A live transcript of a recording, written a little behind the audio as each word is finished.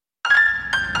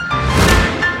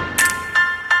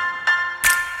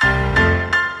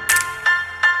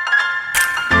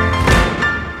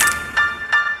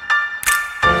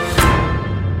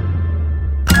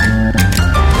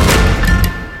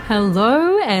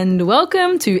Hello and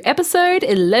welcome to episode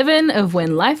 11 of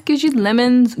When Life Gives You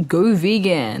Lemons, Go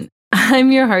Vegan.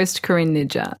 I'm your host, Corinne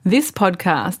Nidja. This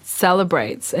podcast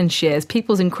celebrates and shares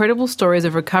people's incredible stories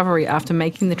of recovery after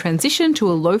making the transition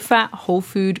to a low-fat,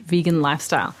 whole-food vegan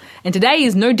lifestyle. And today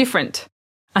is no different.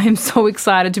 I am so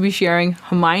excited to be sharing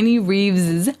Hermoine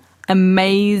Reeves'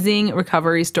 amazing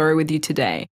recovery story with you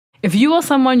today. If you or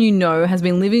someone you know has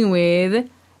been living with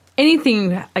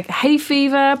anything like hay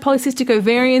fever, polycystic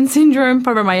ovarian syndrome,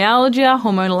 fibromyalgia,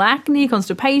 hormonal acne,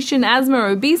 constipation, asthma,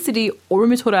 obesity, or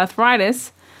rheumatoid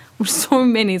arthritis, which is so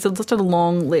many, so it's such a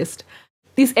long list,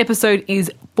 this episode is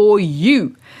for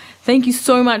you. Thank you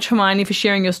so much, Hermoine, for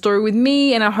sharing your story with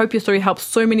me, and I hope your story helps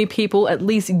so many people at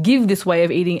least give this way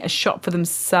of eating a shot for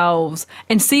themselves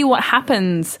and see what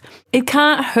happens. It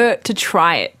can't hurt to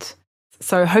try it.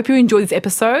 So I hope you enjoy this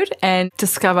episode and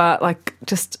discover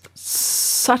just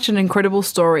such an incredible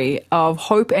story of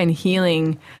hope and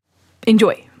healing.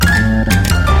 Enjoy.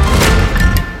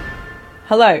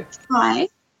 Hello. Hi.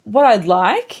 What I'd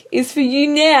like is for you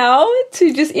now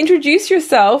to just introduce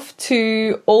yourself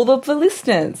to all of the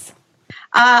listeners.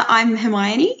 I'm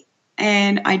Hermione,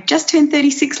 and I just turned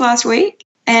 36 last week,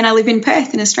 and I live in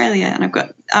Perth in Australia,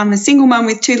 and I'm a single mum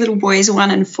with two little boys,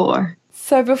 1 and 4.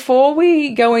 So before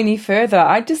we go any further,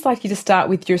 I'd just like you to start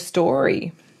with your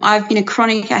story. I've been a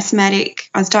chronic asthmatic.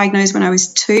 I was diagnosed when I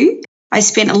was 2. I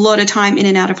spent a lot of time in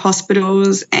and out of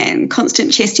hospitals and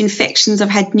constant chest infections. I've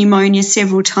had pneumonia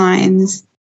several times.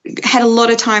 Had a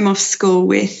lot of time off school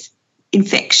with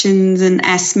infections and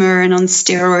asthma and on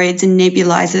steroids and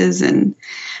nebulizers and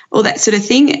all that sort of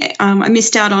thing. I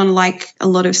missed out on a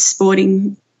lot of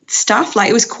sporting stuff.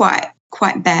 It was quite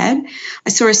bad. I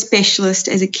saw a specialist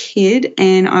as a kid,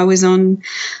 and I was on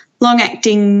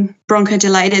long-acting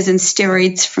bronchodilators and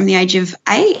steroids from the age of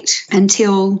 8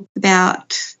 until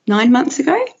about 9 months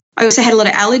ago. I also had a lot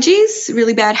of allergies,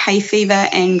 really bad hay fever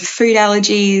and food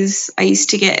allergies. I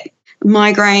used to get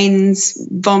migraines,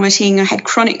 vomiting. I had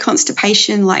chronic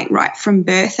constipation right from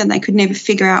birth, and they could never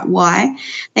figure out why.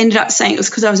 They ended up saying it was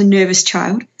because I was a nervous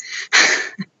child,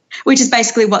 which is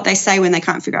basically what they say when they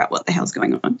can't figure out what the hell's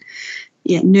going on.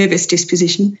 Yeah, nervous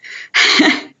disposition.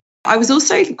 I was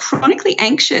also chronically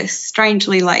anxious,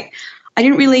 strangely. I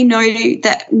didn't really know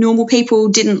that normal people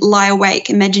didn't lie awake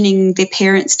imagining their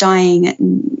parents dying,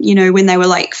 when they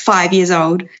were 5 years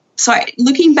old. So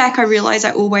looking back, I realised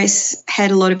I always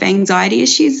had a lot of anxiety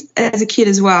issues as a kid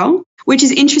as well, which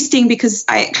is interesting because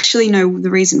I actually know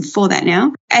the reason for that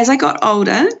now. As I got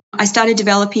older, I started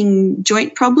developing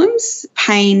joint problems,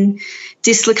 pain,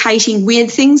 dislocating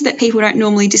weird things that people don't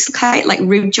normally dislocate, like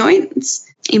rib joints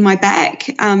in my back,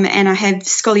 and I had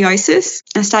scoliosis.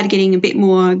 I started getting a bit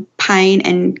more pain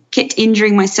and kept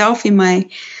injuring myself in my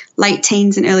late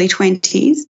teens and early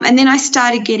 20s. And then I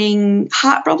started getting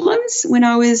heart problems when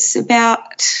I was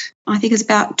about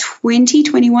 20,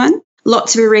 21.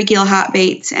 Lots of irregular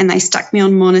heartbeats, and they stuck me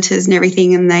on monitors and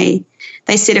everything, and they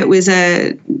said it was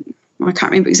I can't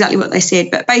remember exactly what they said,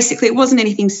 but basically it wasn't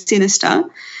anything sinister.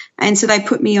 And so they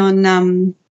put me on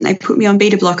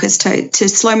beta blockers to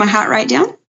slow my heart rate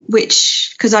down,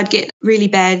 because I'd get really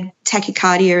bad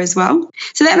tachycardia as well.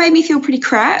 So that made me feel pretty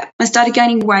crap. I started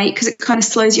gaining weight because it kind of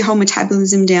slows your whole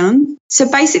metabolism down. So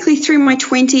basically through my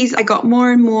 20s, I got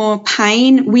more and more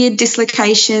pain, weird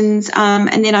dislocations,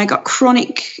 and then I got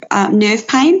chronic nerve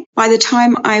pain. By the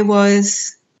time I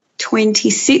was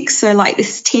 26, so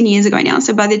this is 10 years ago now.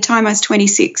 So by the time I was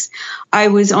 26, I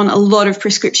was on a lot of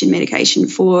prescription medication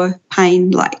for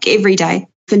pain, every day.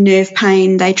 For nerve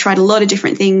pain, they tried a lot of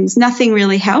different things. Nothing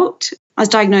really helped. I was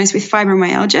diagnosed with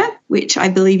fibromyalgia, which I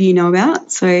believe you know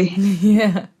about. So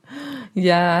yeah,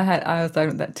 I was diagnosed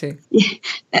with that too. Yeah,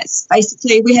 that's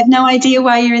basically, we have no idea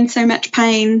why you're in so much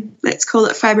pain. Let's call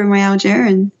it fibromyalgia.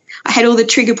 And I had all the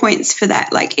trigger points for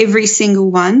that, every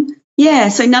single one. Yeah,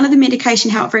 so none of the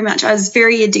medication helped very much. I was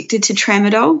very addicted to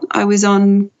tramadol. I was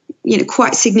on,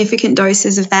 quite significant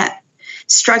doses of that,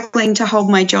 struggling to hold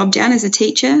my job down as a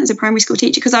teacher, as a primary school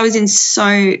teacher, because I was in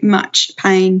so much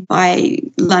pain by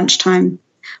lunchtime.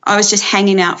 I was just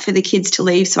hanging out for the kids to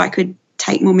leave so I could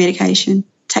take more medication,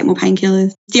 take more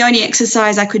painkillers. The only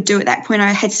exercise I could do at that point,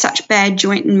 I had such bad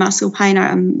joint and muscle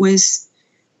pain, was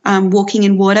walking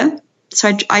in water.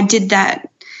 So I did that,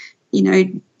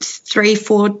 3,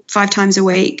 4, 5 times a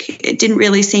week. It didn't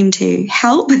really seem to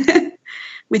help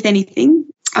with anything.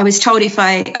 I was told if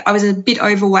I was a bit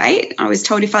overweight, I was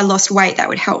told if I lost weight, that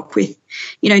would help with,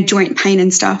 joint pain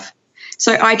and stuff.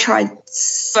 So I tried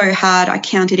so hard. I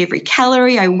counted every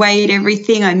calorie. I weighed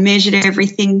everything. I measured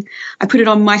everything. I put it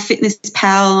on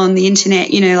MyFitnessPal on the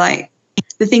internet,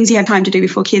 the things you have time to do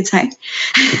before kids, hey?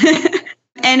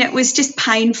 And it was just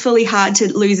painfully hard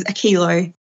to lose a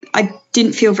kilo. I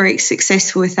didn't feel very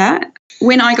successful with that.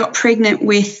 When I got pregnant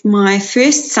with my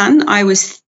first son, I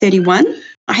was 31.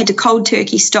 I had to cold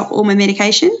turkey stop all my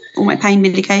medication, all my pain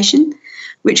medication,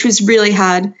 which was really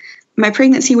hard. My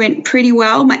pregnancy went pretty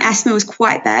well. My asthma was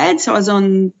quite bad, so I was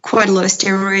on quite a lot of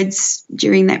steroids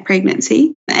during that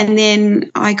pregnancy. And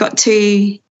then I got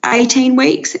to 18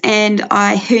 weeks and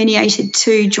I herniated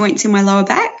 2 joints in my lower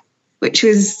back, which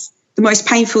was the most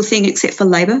painful thing except for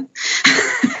labour.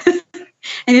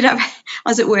 I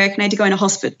was at work and I had to go into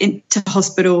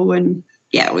hospital and,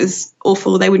 yeah, it was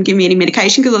awful. They wouldn't give me any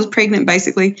medication because I was pregnant,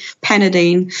 basically,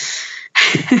 Panadine,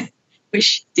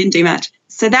 which didn't do much.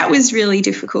 So that was really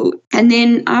difficult. And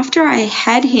then after I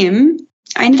had him,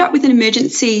 I ended up with an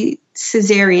emergency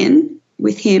cesarean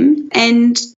with him,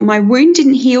 and my wound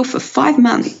didn't heal for 5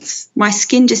 months. My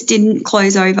skin just didn't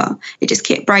close over. It just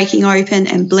kept breaking open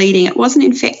and bleeding. It wasn't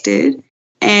infected,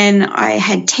 and I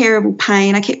had terrible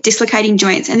pain. I kept dislocating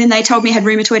joints, and then they told me I had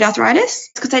rheumatoid arthritis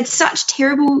because I had such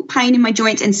terrible pain in my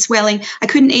joints and swelling. I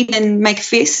couldn't even make a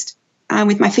fist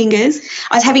with my fingers.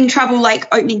 I was having trouble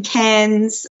opening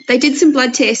cans. They did some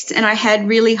blood tests and I had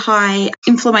really high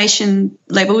inflammation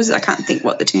levels. I can't think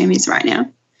what the term is right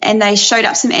now. And they showed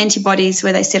up some antibodies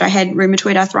where they said I had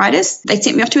rheumatoid arthritis. They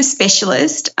sent me off to a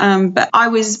specialist, but I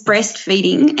was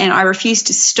breastfeeding and I refused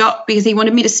to stop because he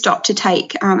wanted me to stop to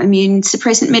take immune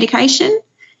suppressant medication.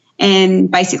 And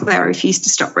basically I refused to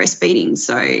stop breastfeeding.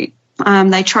 So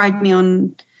they tried me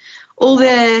on all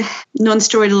the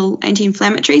non-steroidal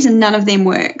anti-inflammatories and none of them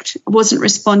worked. I wasn't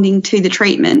responding to the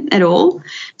treatment at all.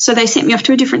 So they sent me off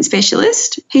to a different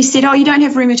specialist who said, oh, you don't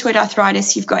have rheumatoid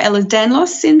arthritis, you've got Ehlers-Danlos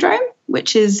syndrome,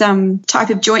 which is type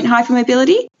of joint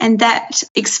hypermobility. And that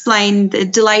explained the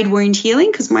delayed wound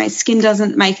healing because my skin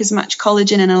doesn't make as much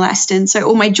collagen and elastin, so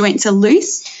all my joints are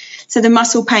loose. So the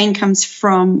muscle pain comes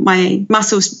from my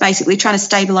muscles basically trying to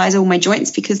stabilise all my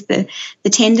joints because the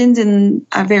tendons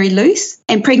are very loose,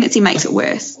 and pregnancy makes it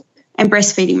worse and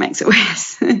breastfeeding makes it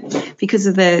worse because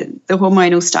of the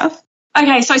hormonal stuff.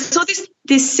 Okay, so I saw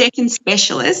this second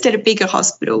specialist at a bigger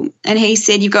hospital and he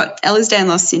said you've got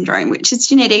Ehlers-Danlos syndrome, which is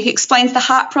genetic, explains the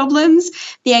heart problems,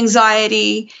 the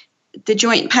anxiety, the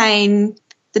joint pain,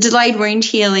 the delayed wound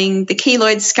healing, the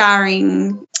keloid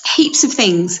scarring, heaps of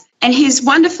things. And his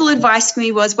wonderful advice for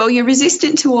me was, well, you're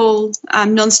resistant to all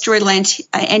non-steroidal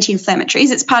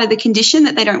anti-inflammatories. It's part of the condition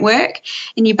that they don't work.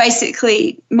 And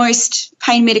most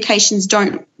pain medications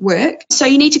don't work. So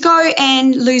you need to go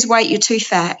and lose weight. You're too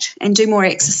fat and do more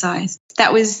exercise.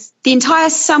 That was the entire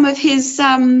sum of his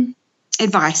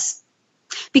advice.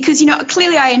 Because,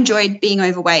 clearly I enjoyed being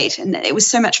overweight and it was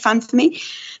so much fun for me.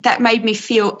 That made me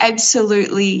feel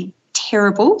absolutely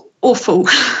terrible, awful.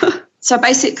 So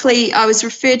basically I was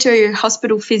referred to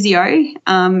hospital physio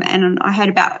and I had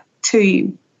about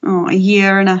a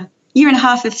year and a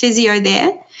half of physio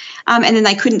there. And then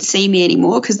they couldn't see me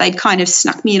anymore because they'd kind of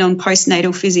snuck me in on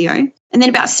postnatal physio. And then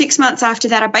about 6 months after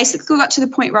that, I basically got to the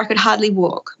point where I could hardly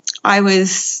walk. I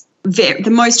was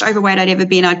the most overweight I'd ever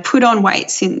been. I'd put on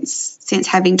weight since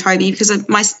having Toby because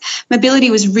my mobility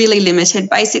was really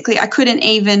limited. Basically, I couldn't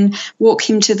even walk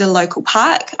him to the local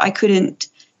park. I couldn't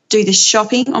do the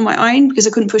shopping on my own because I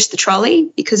couldn't push the trolley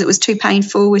because it was too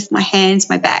painful with my hands,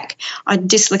 my back. I'd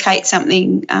dislocate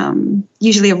something,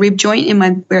 usually a rib joint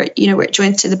where it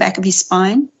joins to the back of his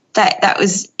spine. That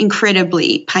was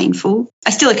incredibly painful. I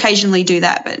still occasionally do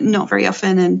that, but not very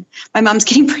often. And my mum's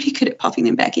getting pretty good at popping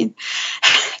them back in.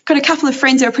 Got a couple of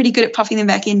friends who are pretty good at popping them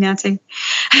back in now too.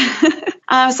 So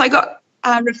I got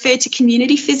referred to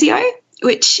community physio,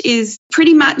 which is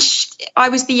pretty much, I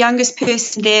was the youngest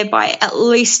person there by at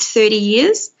least 30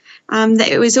 years.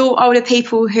 It was all older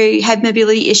people who had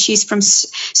mobility issues from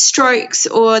strokes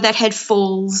or that had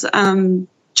falls,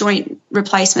 joint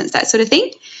replacements, that sort of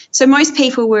thing. So most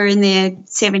people were in their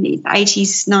 70s,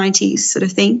 80s, 90s sort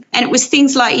of thing. And it was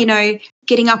things like,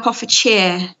 getting up off a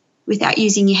chair without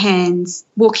using your hands,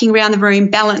 walking around the room,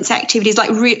 balance activities,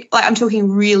 I'm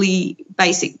talking really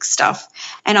basic stuff.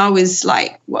 And I was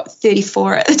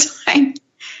 34 at the time.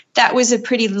 That was a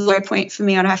pretty low point for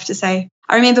me, I'd have to say.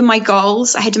 I remember my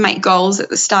goals. I had to make goals at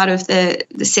the start of the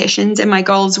sessions, and my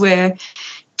goals were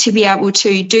to be able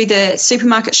to do the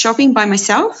supermarket shopping by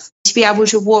myself, to be able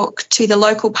to walk to the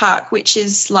local park, which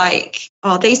is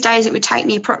these days it would take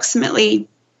me approximately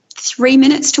 3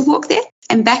 minutes to walk there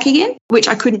and back again, which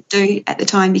I couldn't do at the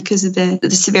time because of the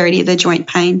severity of the joint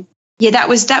pain. Yeah, that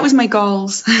was my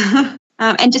goals.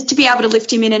 And just to be able to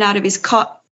lift him in and out of his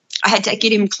cot, I had to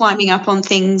get him climbing up on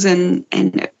things and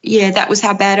that was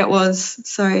how bad it was.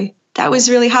 So that was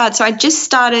really hard. So I just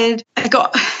started,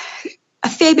 a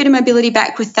fair bit of mobility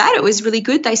back with that. It was really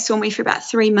good. They saw me for about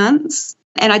 3 months.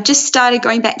 And I just started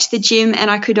going back to the gym,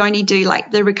 and I could only do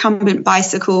like the recumbent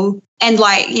bicycle and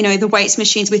like, you know, the weights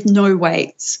machines with no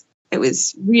weights. It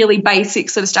was really basic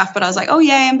sort of stuff, but I was like, oh,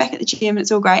 yeah, I'm back at the gym.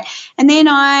 It's all great. And then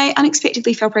I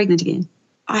unexpectedly fell pregnant again.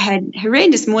 I had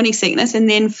horrendous morning sickness, and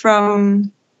then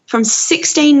from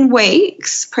 16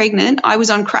 weeks pregnant, I was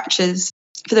on crutches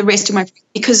for the rest of my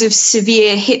because of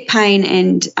severe hip pain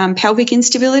and pelvic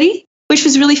instability, which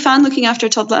was really fun looking after a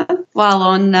toddler while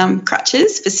on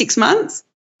crutches for 6 months.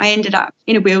 I ended up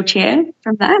in a wheelchair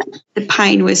from that. The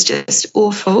pain was just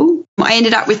awful. I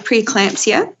ended up with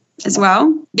preeclampsia as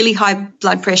well, really high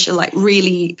blood pressure, like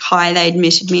really high. They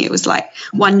admitted me. It was like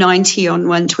 190 on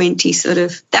 120 sort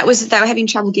of. They were having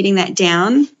trouble getting that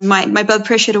down. My blood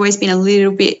pressure had always been a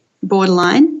little bit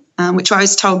borderline, which I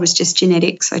was told was just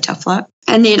genetic, so tough luck.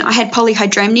 And then I had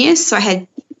polyhydramnios, so I had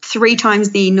 3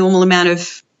 times the normal amount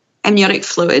of amniotic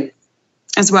fluid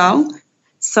as well.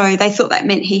 So they thought that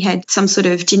meant he had some sort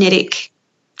of genetic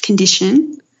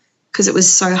condition because it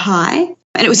was so high.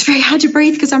 And it was very hard to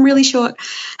breathe because I'm really short.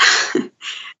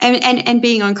 and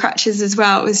being on crutches as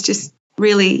well, it was just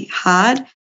really hard.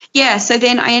 Yeah, so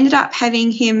then I ended up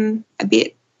having him a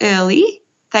bit early.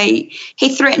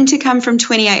 He threatened to come from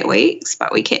 28 weeks,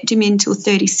 but we kept him in till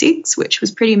 36, which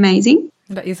was pretty amazing.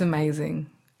 That is amazing.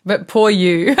 But poor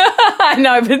you. I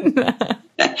know, but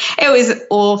it was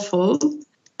awful.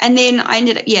 And then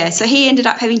so he ended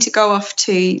up having to go off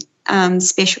to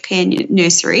special care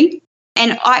nursery.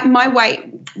 And my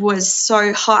weight was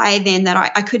so high then that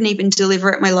I couldn't even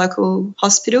deliver at my local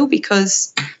hospital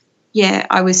because,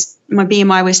 my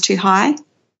BMI was too high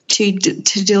to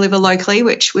deliver locally,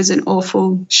 which was an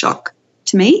awful shock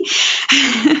to me.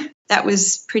 That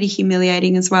was pretty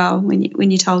humiliating as well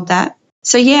when you're told that.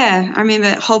 So, yeah, I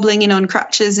remember hobbling in on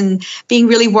crutches and being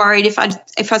really worried if I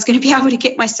was going to be able to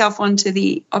get myself onto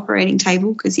the operating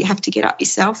table because you have to get up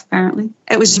yourself, apparently.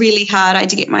 It was really hard. I had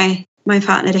to get my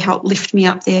partner to help lift me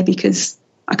up there because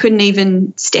I couldn't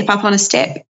even step up on a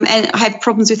step. And I had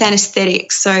problems with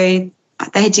anaesthetics, so they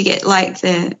had to get like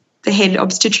the head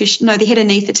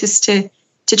anaesthetist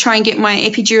to try and get my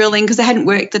epidural in because I hadn't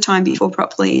worked the time before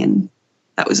properly, and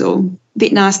that was all a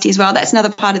bit nasty as well. That's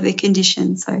another part of the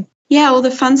condition. So, yeah, all the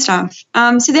fun stuff.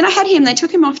 So then I had him. They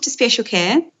took him off to special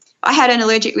care. I had an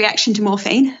allergic reaction to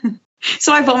morphine,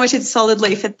 so I vomited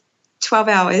solidly for 12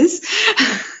 hours.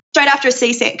 Straight after a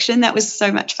C-section. That was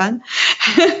so much fun.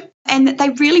 And they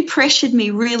really pressured me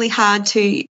really hard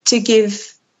to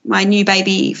give my new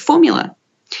baby formula.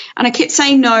 And I kept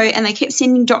saying no, and they kept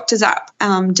sending doctors up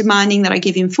demanding that I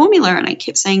give him formula, and I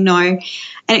kept saying no. And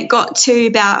it got to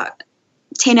about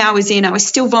 10 hours in, I was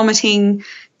still vomiting,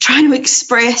 trying to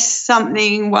express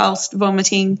something whilst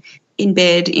vomiting in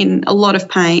bed in a lot of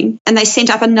pain. And they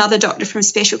sent up another doctor from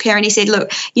special care, and he said,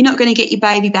 look, you're not going to get your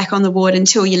baby back on the ward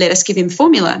until you let us give him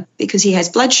formula because he has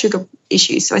blood sugar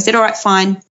issues. So I said, all right,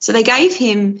 fine. So they gave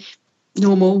him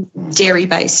normal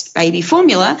dairy-based baby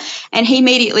formula, and he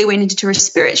immediately went into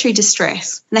respiratory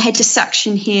distress. And they had to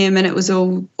suction him, and it was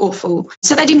all awful.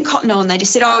 So they didn't cotton on. They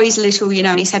just said, oh, he's little,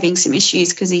 and he's having some issues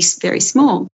because he's very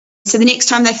small. So the next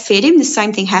time they fed him, the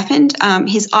same thing happened.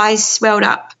 His eyes swelled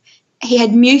up. He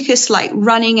had mucus like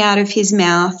running out of his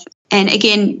mouth, and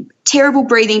again, terrible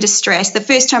breathing distress. The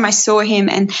first time I saw him,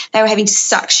 and they were having to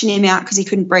suction him out because he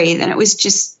couldn't breathe, and it was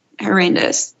just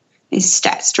horrendous. His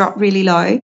stats dropped really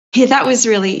low. Yeah, that was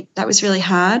really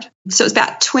hard. So it was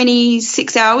about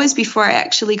 26 hours before I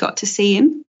actually got to see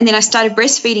him. And then I started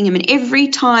breastfeeding him, and every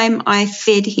time I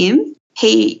fed him,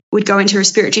 he would go into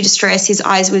respiratory distress, his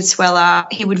eyes would swell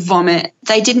up, he would vomit.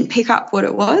 They didn't pick up what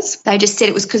it was. They just said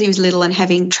it was because he was little and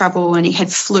having trouble and he had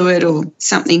fluid or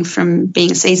something from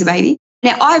being a Caesar baby.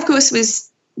 Now, I, of course, was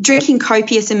drinking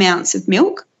copious amounts of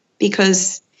milk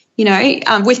because,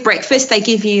 with breakfast they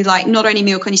give you like not only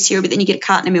milk on your cereal, but then you get a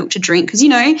carton of milk to drink because,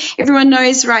 everyone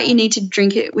knows, right, you need to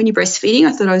drink it when you're breastfeeding.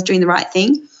 I thought I was doing the right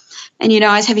thing. And,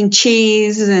 I was having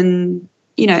cheese and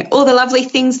all the lovely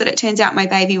things that it turns out my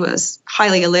baby was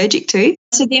highly allergic to.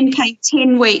 So then came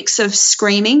 10 weeks of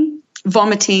screaming,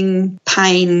 vomiting,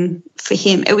 pain for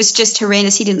him. It was just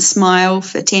horrendous. He didn't smile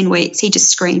for 10 weeks. He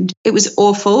just screamed. It was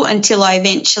awful until I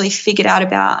eventually figured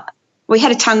out we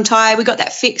had a tongue tie. We got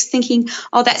that fixed thinking,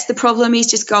 oh, that's the problem. He's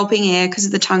just gulping air because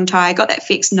of the tongue tie. I got that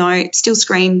fixed. No, still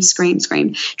screamed.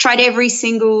 Tried every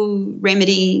single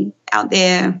remedy out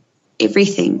there,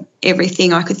 everything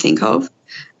I could think of.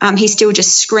 He still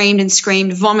just screamed and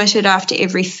screamed, vomited after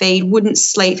every feed, wouldn't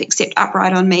sleep except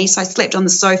upright on me. So I slept on the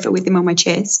sofa with him on my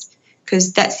chest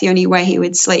because that's the only way he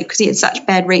would sleep because he had such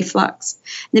bad reflux.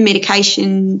 The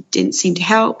medication didn't seem to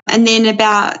help. And then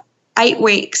about 8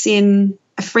 weeks in,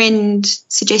 a friend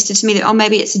suggested to me that,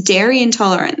 maybe it's dairy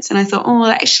intolerance. And I thought,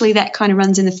 actually that kind of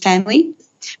runs in the family.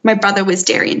 My brother was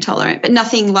dairy intolerant, but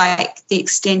nothing like the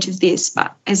extent of this,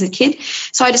 but as a kid.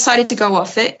 So I decided to go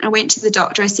off it. I went to the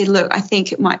doctor. I said, look, I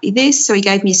think it might be this. So he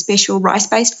gave me a special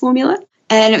rice-based formula.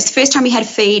 And it was the first time he had a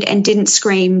feed and didn't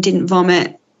scream, didn't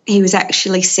vomit. He was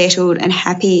actually settled and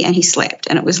happy, and he slept.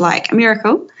 And it was like a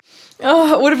miracle.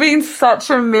 Oh, it would have been such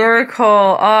a miracle.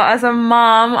 Oh, as a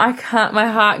mum, my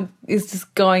heart is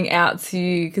just going out to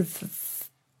you, because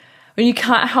when you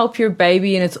can't help your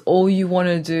baby and it's all you want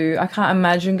to do, I can't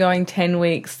imagine going 10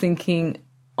 weeks thinking,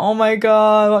 oh my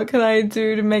God, what can I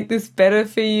do to make this better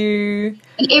for you?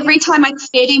 And every time I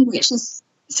fed him, which is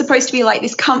supposed to be like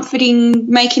this comforting,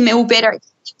 make him all better,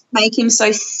 make him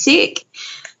so sick.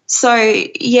 So,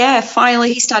 yeah,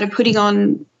 finally he started putting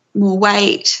on more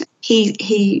weight.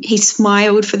 He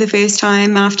smiled for the first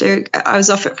time after I was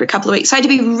off it for a couple of weeks. So I had to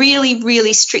be really,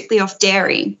 really strictly off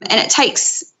dairy. And it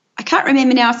takes, I can't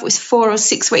remember now if it was 4 or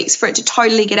 6 weeks for it to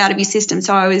totally get out of your system.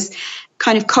 So I was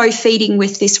kind of co-feeding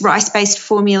with this rice-based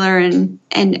formula and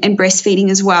breastfeeding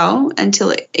as well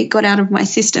until it got out of my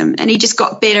system. And he just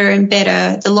got better and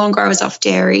better the longer I was off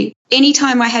dairy.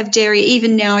 Anytime I have dairy,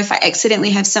 even now if I accidentally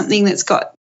have something that's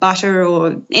got butter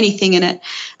or anything in it,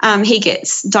 he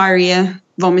gets diarrhea,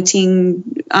 vomiting,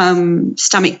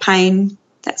 stomach pain,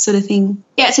 that sort of thing.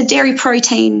 Yeah, it's a dairy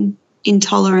protein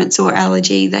intolerance or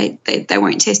allergy. They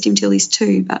won't test him till he's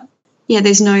 2, but yeah,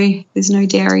 there's no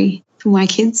dairy for my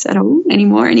kids at all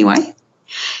anymore anyway.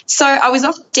 So I was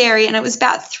off dairy and it was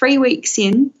about 3 weeks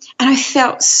in and I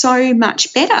felt so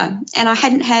much better, and I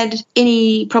hadn't had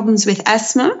any problems with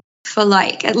asthma for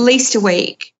like at least a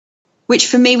week, which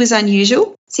for me was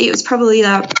unusual. See, it was probably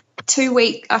after 2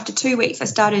 weeks I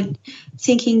started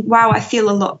thinking, wow, I feel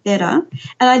a lot better. And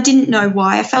I didn't know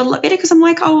why I felt a lot better, because I'm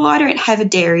like, I don't have a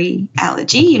dairy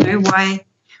allergy,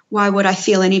 why would I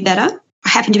feel any better? I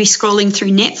happened to be scrolling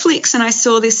through Netflix and I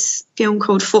saw this film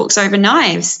called Forks Over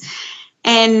Knives,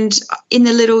 and in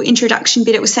the little introduction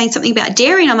bit it was saying something about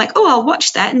dairy, and I'm like, I'll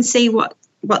watch that and see what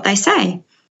they say.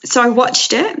 So I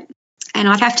watched it, and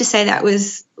I'd have to say that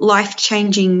was a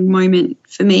life-changing moment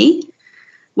for me.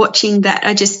 Watching that,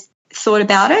 I just thought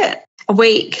about it. A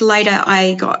week later,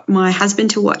 I got my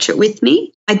husband to watch it with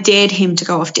me. I dared him to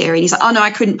go off dairy. And he's like, no,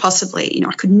 I couldn't possibly,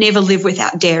 I could never live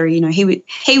without dairy.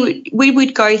 We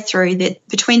would go through that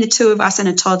between the two of us and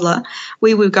a toddler.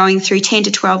 We were going through 10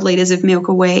 to 12 litres of milk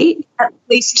a week, at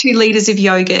least 2 litres of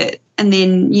yogurt, and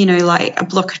then, like a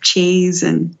block of cheese.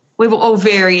 And we were all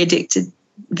very addicted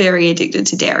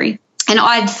to dairy. And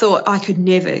I'd thought I could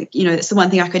never, it's the one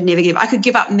thing I could never give. I could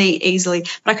give up meat easily,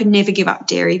 but I could never give up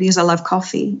dairy because I love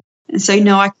coffee. And so,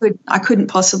 no, I couldn't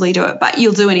possibly do it, but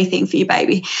you'll do anything for your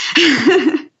baby.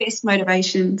 Best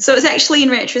motivation. So it was actually, in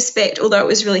retrospect, although it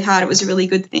was really hard, it was a really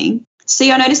good thing. So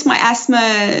I noticed my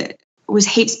asthma was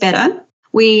heaps better.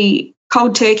 We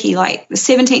cold turkey, like the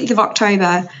 17th of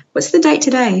October. What's the date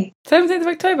today? 17th of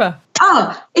October.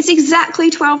 Oh, it's exactly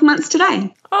 12 months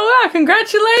today. Oh, wow,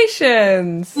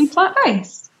 congratulations. In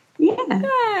place. Yeah.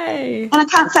 Yay. And I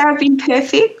can't say I've been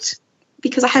perfect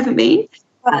because I haven't been,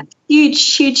 but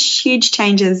huge, huge, huge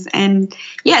changes. And,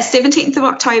 17th of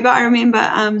October, I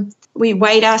remember we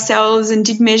weighed ourselves and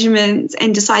did measurements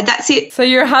and decided that's it. So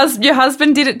your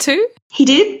husband did it too? He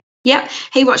did, yeah.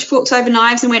 He watched Forks Over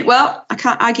Knives and went, well, I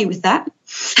can't argue with that.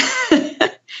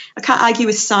 I can't argue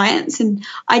with science. And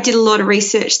I did a lot of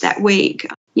research that week,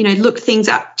 looked things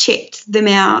up, checked them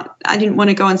out. I didn't want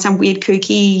to go on some weird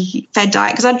kooky fad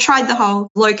diet because I'd tried the whole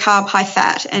low carb, high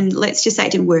fat, and let's just say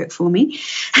it didn't work for me.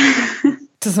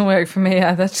 Doesn't work for me.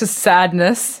 Yeah, that's just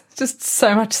sadness. Just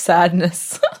so much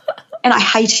sadness. And I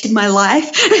hated my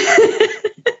life.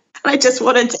 I just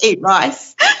wanted to eat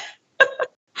rice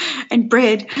and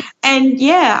bread. And,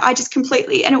 I just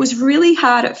completely – and it was really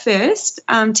hard at first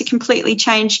to completely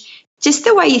change just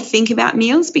the way you think about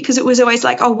meals, because it was always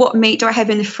like, what meat do I have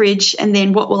in the fridge, and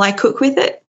then what will I cook with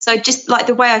it? So just like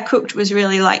the way I cooked was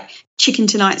really like chicken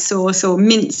tonight sauce or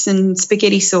mince and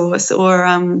spaghetti sauce or,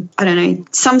 I don't know,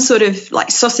 some sort of like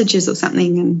sausages or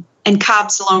something and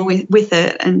carbs along with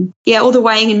it. And, all the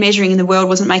weighing and measuring in the world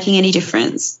wasn't making any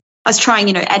difference. I was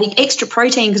trying, adding extra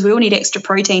protein because we all need extra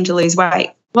protein to lose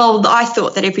weight. Well, I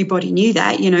thought that everybody knew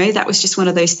that, that was just one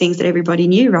of those things that everybody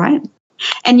knew, right?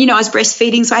 And, I was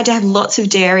breastfeeding, so I had to have lots of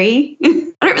dairy.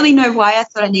 I don't really know why I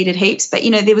thought I needed heaps, but,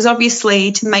 there was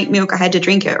obviously, to make milk, I had to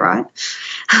drink it, right?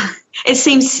 It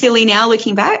seems silly now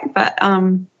looking back, but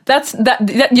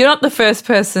that you're not the first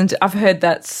person I've heard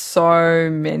that so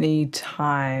many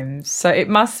times. So it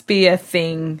must be a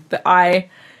thing that I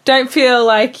Don't feel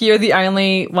like you're the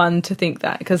only one to think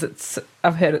that, because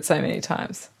I've heard it so many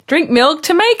times. Drink milk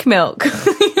to make milk.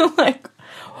 You're like,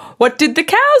 what did the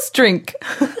cows drink?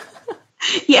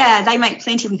 Yeah, they make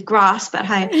plenty with grass, but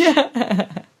hey. Yeah.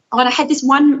 Oh, and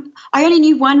I only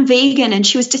knew one vegan, and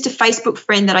she was just a Facebook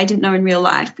friend that I didn't know in real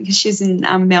life because she's in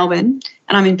Melbourne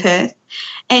and I'm in Perth.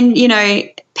 And,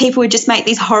 people would just make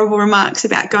these horrible remarks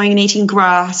about going and eating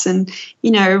grass and,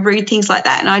 rude things like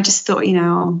that. And I just thought,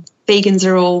 vegans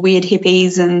are all weird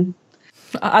hippies. And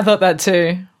I thought that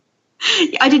too.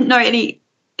 I didn't know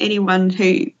anyone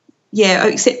who,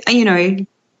 except, I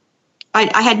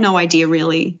had no idea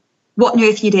really what on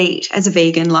earth you'd eat as a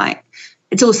vegan. Like,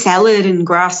 it's all salad and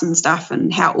grass and stuff,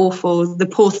 and how awful, the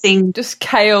poor thing. Just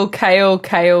kale,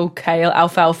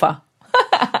 alfalfa.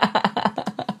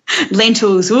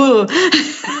 Lentils. Ooh.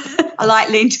 I like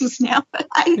lentils now.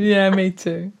 Yeah, me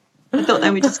too. I thought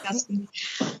they were disgusting.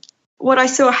 What I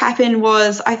saw happen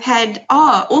was I've got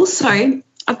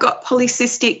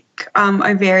polycystic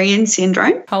ovarian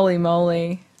syndrome. Holy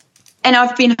moly. And I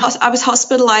was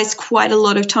hospitalised quite a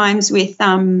lot of times with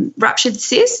ruptured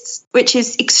cysts, which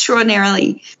is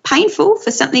extraordinarily painful for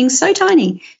something so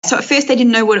tiny. So at first they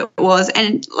didn't know what it was.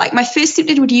 And like my first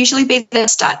symptom would usually be that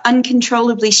I'd start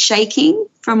uncontrollably shaking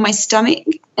from my stomach.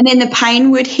 And then the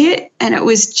pain would hit, and it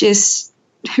was just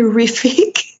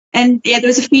horrific. And yeah, there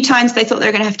was a few times they thought they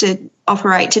were going to have to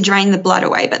operate to drain the blood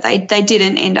away, but they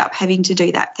didn't end up having to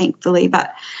do that, thankfully.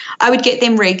 But I would get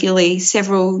them regularly,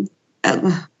 several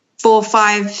 4,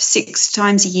 5, 6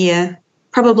 times a year,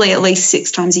 probably at least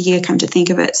 6 times a year, come to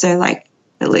think of it. So like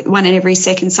one in every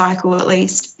second cycle at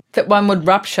least. That one would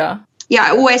rupture? Yeah, I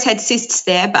always had cysts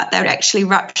there, but they would actually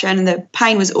rupture, and the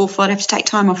pain was awful. I'd have to take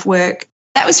time off work.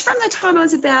 That was from the time I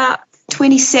was about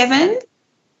 26,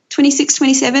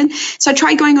 27. So I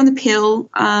tried going on the pill,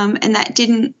 and that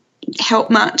didn't help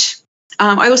much.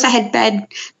 I also had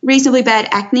reasonably bad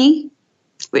acne,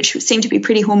 which seemed to be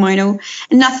pretty hormonal,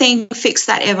 and nothing fixed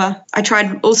that ever. I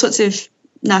tried all sorts of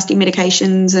nasty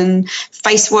medications and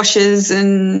face washes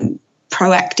and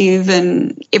Proactive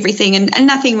and everything, and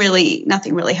nothing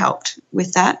really helped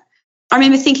with that. I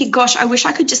remember thinking, gosh, I wish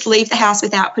I could just leave the house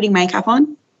without putting makeup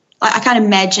on. Like, I can't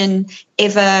imagine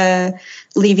ever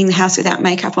leaving the house without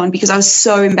makeup on because I was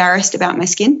so embarrassed about my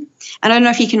skin. And I don't know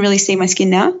if you can really see my skin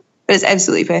now, but it's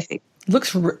absolutely perfect.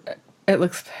 It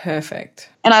looks perfect.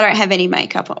 And I don't have any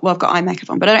makeup on. Well, I've got eye makeup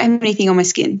on, but I don't have anything on my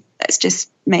skin. That's just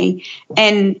me.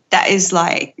 And that is,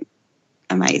 like,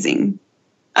 amazing.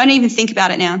 I don't even think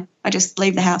about it now. I just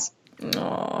leave the house.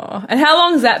 Oh, and how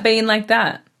long has that been like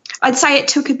that? I'd say it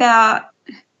took about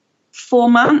 4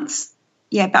 months.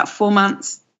 Yeah, about 4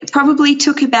 months. It probably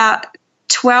took about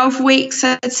 12 weeks,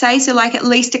 I'd say, so like at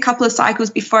least a couple of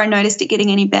cycles before I noticed it getting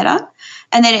any better.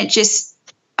 And then I just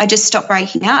stopped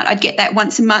breaking out. I'd get that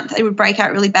once a month. It would break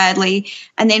out really badly.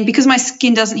 And then because my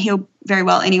skin doesn't heal very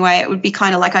well anyway, it would be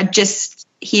kind of like I just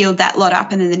healed that lot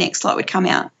up and then the next lot would come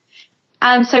out.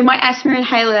 So my asthma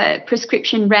inhaler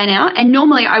prescription ran out, and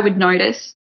normally I would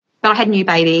notice, but I had a new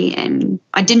baby and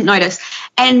I didn't notice,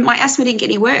 and my asthma didn't get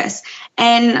any worse.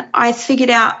 And I figured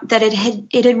out that it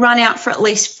had run out for at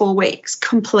least 4 weeks,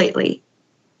 completely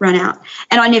run out,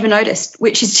 and I never noticed,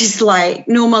 which is just like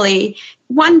normally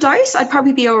 1 dose I'd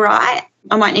probably be all right.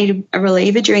 I might need a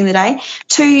reliever during the day.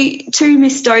 Two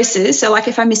missed doses, so like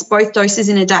if I missed both doses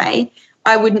in a day,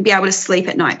 I wouldn't be able to sleep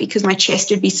at night because my chest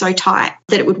would be so tight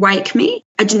that it would wake me.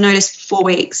 I didn't notice for 4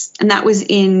 weeks, and that was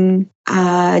in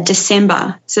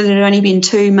December. So there had only been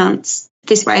 2 months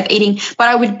this way of eating. But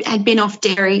I had been off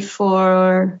dairy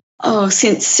for,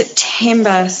 since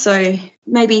September, so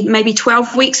maybe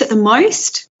 12 weeks at the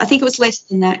most. I think it was less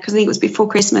than that because I think it was before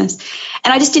Christmas.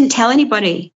 And I just didn't tell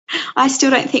anybody. I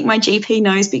still don't think my GP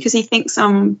knows because he thinks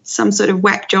I'm some sort of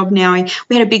whack job now.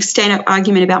 We had a big stand-up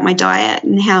argument about my diet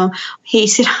and how he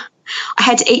said I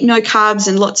had to eat no carbs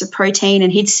and lots of protein,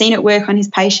 and he'd seen it work on his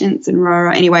patients and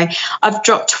rah. Anyway, I've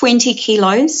dropped 20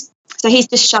 kilos, so he's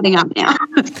just shutting up now.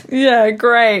 Yeah,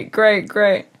 great.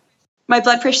 My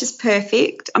blood pressure's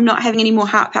perfect. I'm not having any more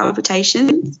heart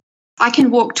palpitations. I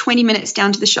can walk 20 minutes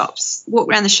down to the shops, walk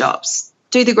around the shops,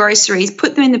 do the groceries,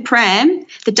 put them in the pram,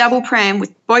 the double pram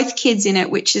with both kids in it,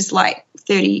 which is like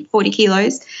 30, 40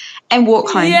 kilos, and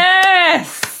walk home.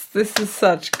 Yes! This is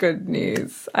such good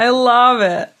news. I love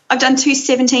it. I've done 2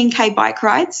 17K bike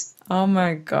rides. Oh,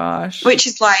 my gosh. Which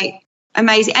is like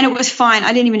amazing. And it was fine.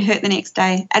 I didn't even hurt the next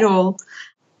day at all.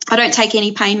 I don't take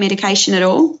any pain medication at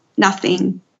all,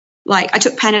 nothing. Like I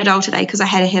took Panadol today because I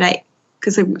had a headache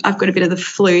because I've got a bit of the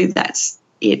flu. That's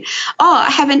it.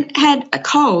 I haven't had a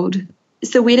cold.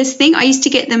 It's the weirdest thing. I used to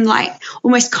get them like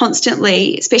almost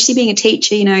constantly, especially being a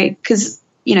teacher, because,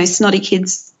 snotty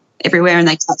kids everywhere and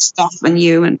they touch stuff on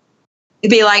you. And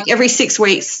it'd be like every 6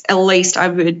 weeks at least I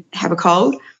would have a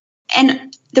cold.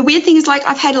 And the weird thing is, like,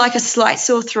 I've had like a slight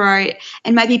sore throat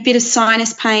and maybe a bit of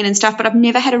sinus pain and stuff, but I've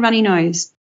never had a runny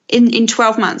nose. In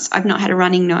 12 months, I've not had a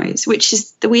running nose, which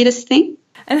is the weirdest thing.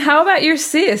 And how about your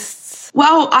cysts?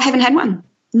 Well, I haven't had one.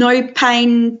 No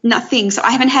pain, nothing. So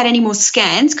I haven't had any more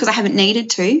scans because I haven't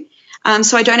needed to.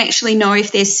 So I don't actually know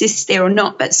if there's cysts there or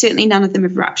not, but certainly none of them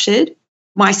have ruptured.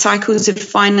 My cycles have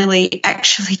finally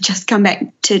actually just come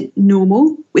back to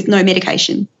normal with no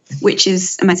medication, which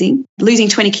is amazing. Losing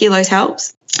 20 kilos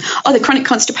helps. Oh, the chronic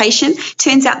constipation.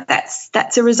 Turns out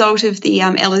that's a result of the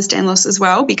Ehlers-Danlos as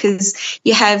well, because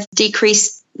you have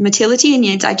decreased motility in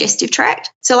your digestive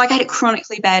tract. So like I had it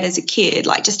chronically bad as a kid,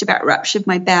 like just about ruptured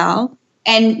my bowel,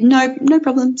 and no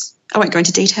problems. I won't go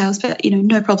into details, but,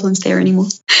 no problems there anymore.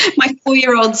 My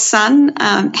 4-year-old son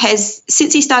has,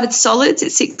 since he started solids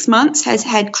at 6 months, has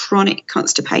had chronic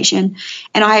constipation,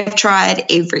 and I have tried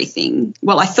everything.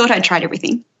 Well, I thought I'd tried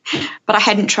everything, but I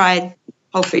hadn't tried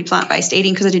whole food plant-based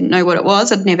eating because I didn't know what it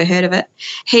was. I'd never heard of it.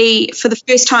 He, for the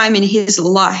first time in his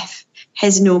life,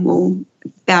 has normal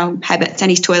bowel habits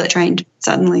and he's toilet trained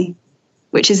suddenly,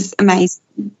 which is amazing.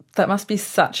 That must be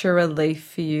such a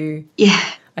relief for you. Yeah.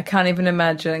 I can't even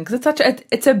imagine, because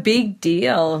it's a big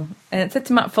deal, and it sets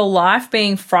him up for life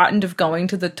being frightened of going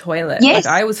to the toilet. Yes.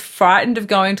 Like I was frightened of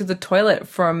going to the toilet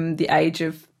from the age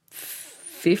of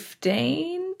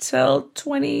 15 till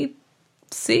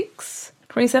 26,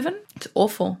 27. It's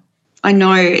awful. I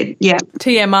know, yeah.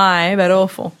 TMI, but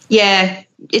awful. Yeah,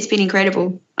 it's been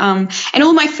incredible. And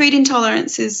all my food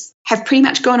intolerances have pretty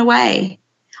much gone away.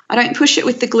 I don't push it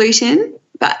with the gluten,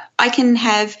 but I can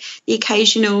have the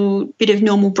occasional bit of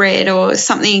normal bread or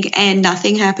something and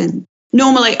nothing happens.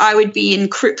 Normally I would be in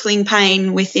crippling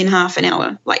pain within half an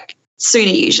hour, like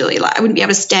sooner usually. Like I wouldn't be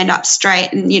able to stand up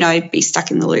straight and, be stuck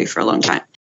in the loo for a long time.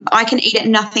 I can eat it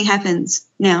and nothing happens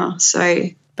now. So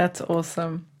that's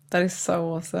awesome. That is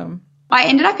so awesome. I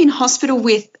ended up in hospital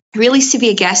with really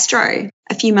severe gastro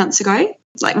a few months ago,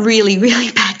 like really,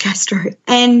 really bad gastro.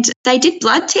 And they did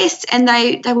blood tests and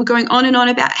they were going on and on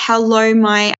about how low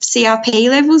my CRP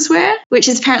levels were, which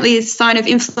is apparently a sign of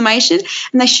inflammation.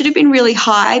 And they should have been really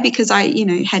high because I,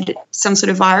 had some sort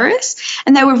of virus.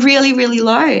 And they were really, really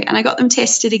low. And I got them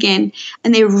tested again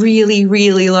and they're really,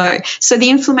 really low. So the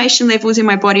inflammation levels in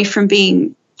my body from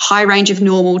being high range of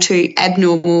normal to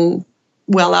abnormal,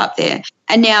 well up there,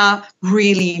 and now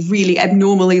really, really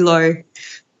abnormally low,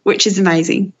 which is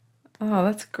amazing. Oh,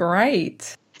 that's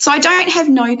great. So I don't have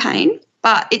no pain,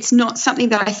 but it's not something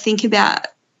that I think about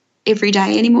every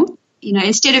day anymore.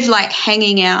 Instead of like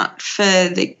hanging out for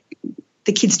the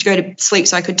kids to go to sleep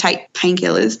so I could take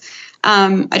painkillers,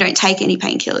 I don't take any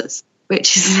painkillers,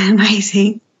 which is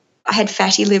amazing. I had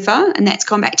fatty liver and that's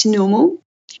gone back to normal.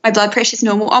 My blood pressure's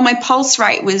normal. Oh, my pulse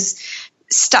rate was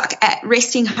stuck at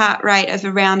resting heart rate of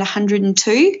around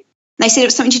 102. They said it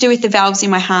was something to do with the valves in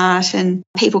my heart, and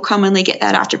people commonly get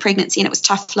that after pregnancy, and it was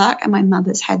tough luck, and my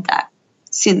mother's had that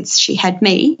since she had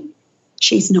me.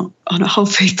 She's not on a whole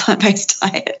food plant-based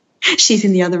diet. She's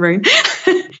in the other room.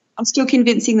 I'm still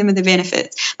convincing them of the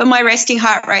benefits. But my resting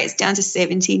heart rate is down to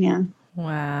 70 now.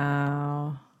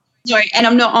 Wow. So, and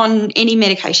I'm not on any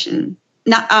medication,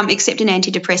 except an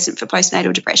antidepressant for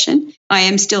postnatal depression. I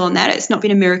am still on that. It's not been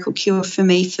a miracle cure for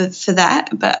me for that,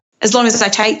 but as long as I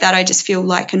take that, I just feel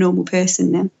like a normal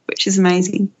person now, which is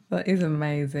amazing. That is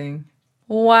amazing.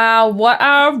 Wow, what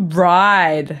a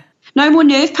ride. No more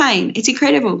nerve pain. It's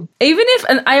incredible. Even if,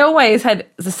 and I always had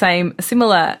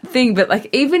similar thing, but like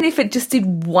even if it just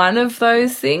did one of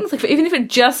those things, like even if it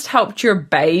just helped your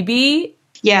baby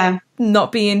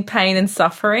not be in pain and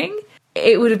suffering,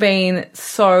 it would have been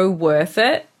so worth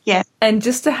it. Yeah. And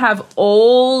just to have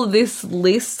all this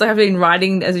list, I've been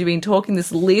writing as you've been talking,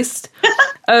 this list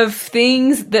of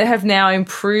things that have now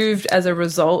improved as a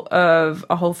result of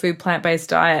a whole food plant-based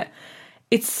diet.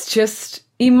 It's just,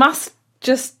 you must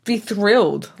just be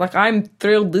thrilled. Like I'm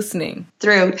thrilled listening.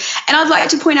 Thrilled. And I'd like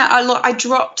to point out I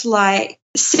dropped like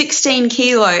 16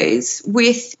 kilos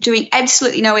with doing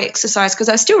absolutely no exercise because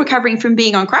I was still recovering from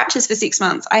being on crutches for 6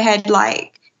 months. I had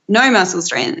like no muscle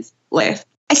strength left.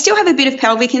 I still have a bit of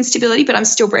pelvic instability, but I'm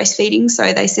still breastfeeding.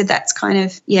 So they said that's kind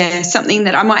of, something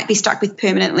that I might be stuck with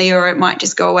permanently or it might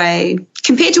just go away.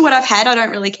 Compared to what I've had, I don't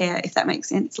really care, if that makes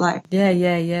sense. Like,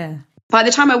 Yeah. By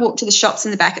the time I walk to the shops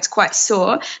in the back, it's quite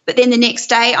sore. But then the next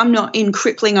day, I'm not in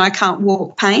crippling, I can't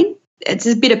walk pain. It's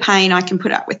a bit of pain. I can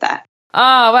put up with that.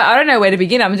 Oh, well, I don't know where to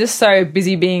begin. I'm just so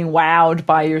busy being wowed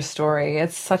by your story.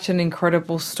 It's such an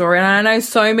incredible story. And I know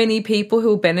so many people who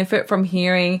will benefit from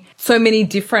hearing so many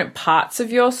different parts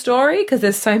of your story because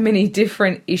there's so many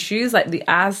different issues like the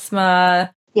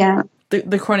asthma,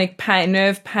 the chronic pain,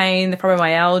 nerve pain, the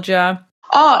fibromyalgia.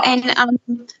 Oh, and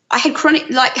I had chronic,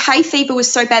 like hay fever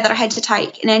was so bad that I had to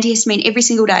take an antihistamine every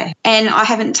single day, and I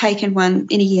haven't taken one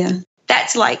in a year.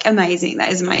 That's like amazing.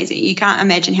 That is amazing. You can't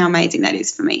imagine how amazing that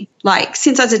is for me. Like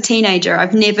since I was a teenager,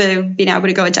 I've never been able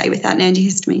to go a day without an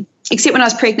antihistamine, except when I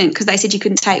was pregnant because they said you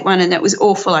couldn't take one and that was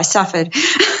awful. I suffered.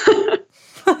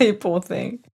 You poor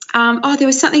thing. There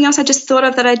was something else I just thought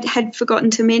of that I had forgotten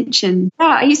to mention.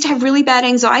 I used to have really bad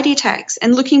anxiety attacks,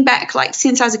 and looking back, like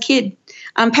since I was a kid,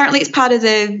 apparently it's part of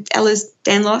the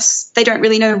Ehlers-Danlos. They don't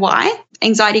really know why.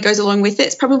 Anxiety goes along with it.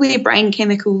 It's probably a brain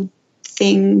chemical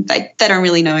thing. They don't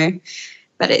really know,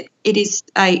 but it is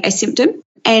a symptom.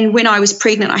 And when I was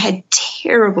pregnant, I had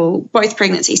both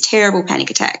pregnancies, terrible panic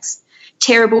attacks,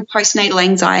 terrible postnatal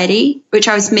anxiety, which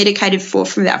I was medicated for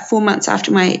from about 4 months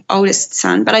after my oldest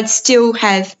son, but I'd still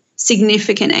have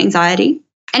significant anxiety.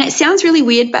 And it sounds really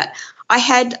weird, but I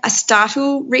had a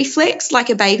startle reflex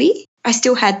like a baby. I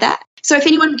still had that. So if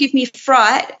anyone would give me a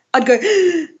fright, I'd go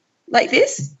like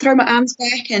this, throw my arms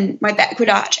back and my back would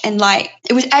arch, and like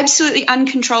it was absolutely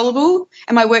uncontrollable.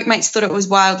 And my workmates thought it was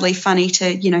wildly funny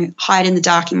to, hide in the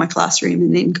dark in my classroom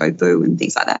and then go boo and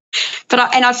things like that. But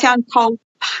I found cold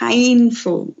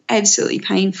painful, absolutely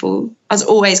painful. I was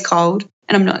always cold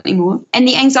and I'm not anymore. And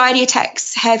the anxiety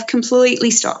attacks have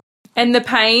completely stopped. And the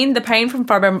pain from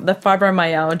the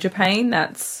fibromyalgia pain,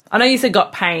 I know you said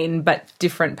got pain, but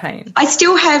different pain. I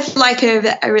still have like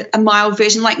a mild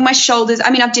version, like my shoulders.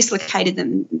 I mean, I've dislocated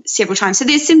them several times. So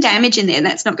there's some damage in there and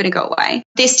that's not going to go away.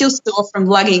 They're still sore from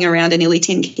lugging around a nearly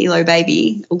 10-kilo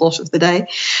baby a lot of the day.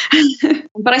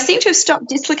 But I seem to have stopped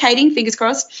dislocating, fingers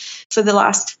crossed, for the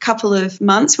last couple of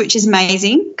months, which is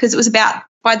amazing because it was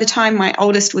by the time my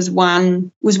oldest was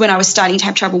 1 was when I was starting to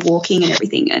have trouble walking and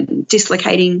everything and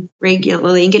dislocating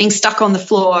regularly and getting stuck on the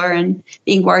floor and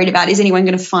being worried about, is anyone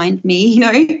going to find me,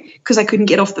 because I couldn't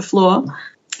get off the floor.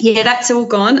 Yeah, that's all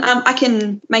gone. I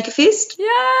can make a fist.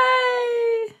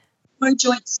 Yay! No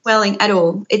joint swelling at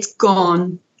all. It's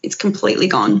gone. It's completely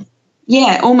gone.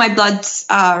 Yeah, all my bloods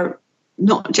are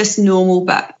not just normal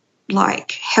but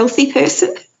like healthy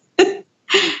person.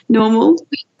 Normal,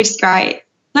 which is great.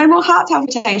 No more heart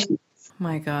palpitations. Oh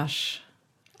my gosh.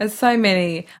 There's so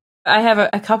many. I have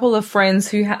a couple of friends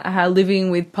who are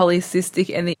living with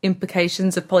polycystic and the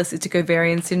implications of polycystic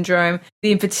ovarian syndrome,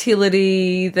 the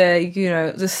infertility,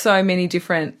 there's so many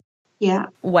different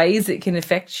ways it can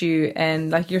affect you.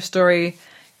 And like your story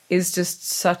is just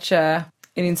such an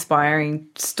inspiring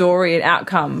story and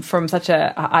outcome from such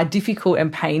a difficult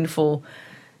and painful,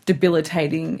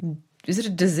 debilitating, is it a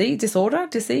disease?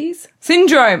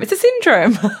 Syndrome. It's a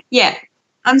syndrome. Yeah.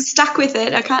 I'm stuck with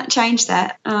it. I can't change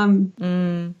that.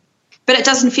 But it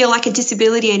doesn't feel like a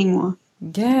disability anymore.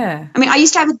 Yeah. I mean, I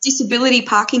used to have a disability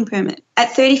parking permit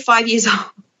at 34 years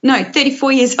old.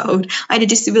 I had a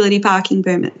disability parking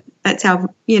permit. That's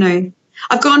how,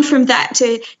 I've gone from that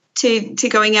to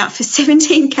going out for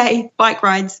 17K bike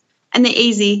rides, and they're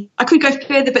easy. I could go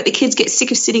further, but the kids get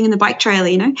sick of sitting in the bike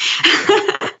trailer,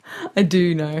 I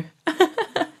do know.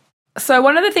 So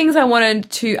one of the things I wanted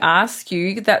to ask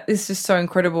you that is just so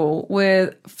incredible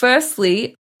were,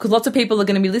 firstly, because lots of people are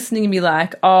going to be listening and be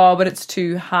like, oh, but it's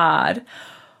too hard.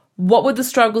 What were the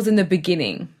struggles in the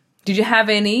beginning? Did you have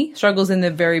any struggles in the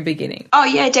very beginning? Oh,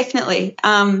 yeah, definitely.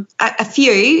 A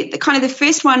few. The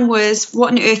first one was,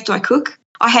 what on earth do I cook?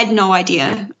 I had no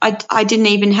idea. I didn't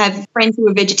even have friends who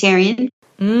were vegetarian.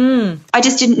 I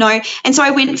just didn't know. And so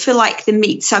I went for like the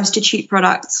meat substitute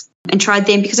products and tried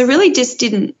them because I really just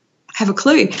didn't have a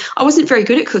clue. I wasn't very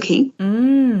good at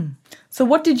cooking. So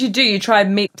what did you do? You tried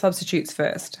meat substitutes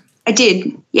first? I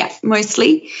did, yeah,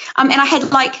 mostly. And I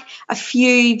had like a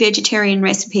few vegetarian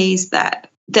recipes that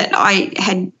I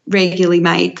had regularly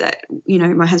made that,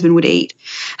 my husband would eat.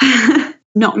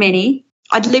 Not many.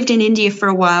 I'd lived in India for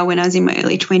a while when I was in my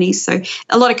early 20s, so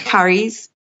a lot of curries.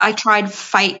 I tried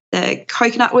Fate, the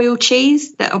coconut oil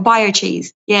cheese, or bio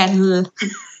cheese. Yeah.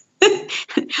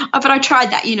 But I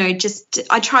tried that,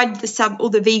 I tried all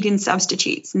the vegan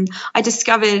substitutes, and I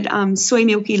discovered soy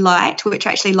milky light, which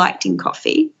I actually liked in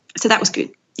coffee. So that was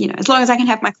good. As long as I can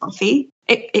have my coffee,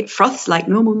 it froths like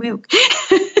normal milk.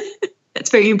 That's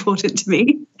very important to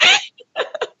me.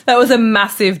 That was a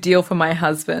massive deal for my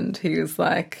husband. He was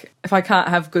like, if I can't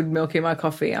have good milk in my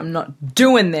coffee, I'm not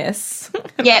doing this.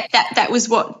 Yeah, that was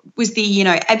what was the,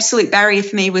 absolute barrier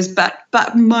for me was, but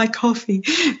my coffee.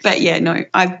 But yeah, no,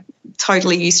 I'm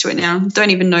totally used to it now.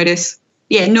 Don't even notice.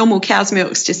 Yeah, normal cow's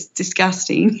milk's just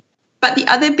disgusting. But the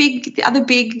other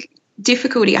big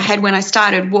difficulty I had when I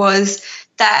started was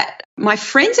that my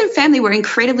friends and family were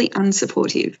incredibly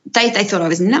unsupportive. They thought I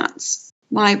was nuts.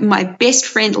 My best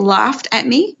friend laughed at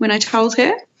me when I told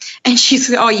her, and she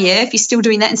said, "Oh yeah, if you're still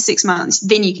doing that in 6 months,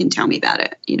 then you can tell me about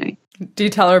it." You know. Do you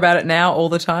tell her about it now all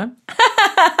the time?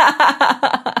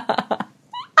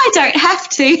 I don't have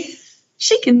to.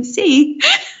 She can see.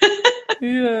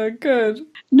 Yeah, good.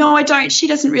 No, I don't. She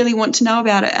doesn't really want to know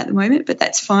about it at the moment, but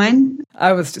that's fine.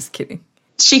 I was just kidding.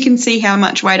 She can see how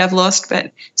much weight I've lost,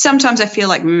 but sometimes I feel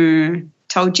like,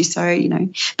 told you so, you know.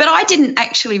 But I didn't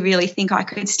actually really think I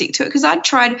could stick to it because I'd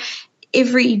tried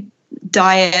every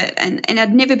diet and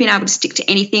I'd never been able to stick to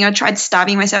anything. I tried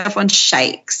starving myself on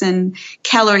shakes and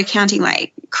calorie counting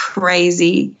like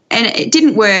crazy, and it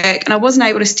didn't work, and I wasn't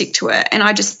able to stick to it. And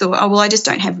I just thought, oh, well, I just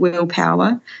don't have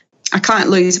willpower. I can't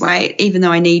lose weight even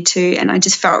though I need to, and I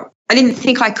just felt I didn't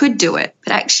think I could do it.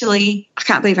 But actually, I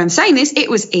can't believe I'm saying this, it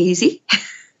was easy.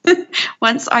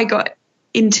 Once I got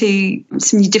into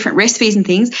some different recipes and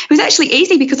things, it was actually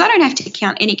easy because I don't have to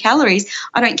count any calories.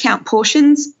 I don't count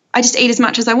portions. I just eat as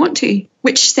much as I want to,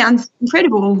 which sounds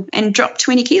incredible, and drop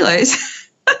 20 kilos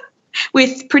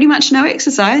with pretty much no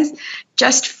exercise,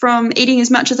 just from eating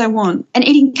as much as I want and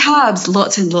eating carbs,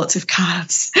 lots and lots of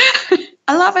carbs.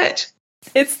 I love it.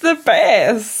 It's the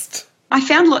best. I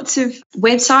found lots of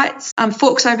websites.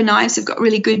 Forks Over Knives have got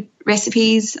really good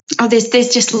recipes. Oh, there's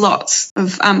just lots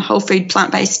of whole food,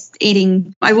 plant-based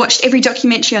eating. I watched every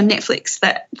documentary on Netflix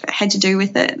that had to do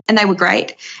with it, and they were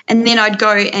great. And then I'd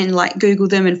go and like Google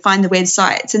them and find the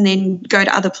websites, and then go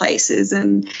to other places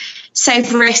and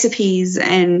save recipes.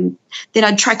 And then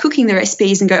I'd try cooking the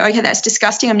recipes and go, okay, that's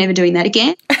disgusting. I'm never doing that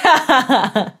again.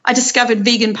 I discovered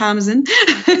vegan parmesan.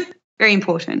 Very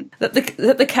important.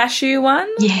 The cashew one?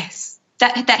 Yes.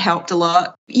 That helped a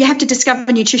lot. You have to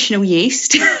discover nutritional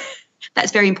yeast.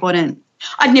 That's very important.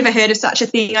 I'd never heard of such a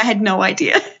thing. I had no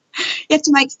idea. You have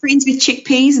to make friends with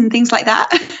chickpeas and things like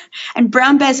that. And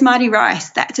brown basmati rice,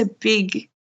 that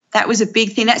was a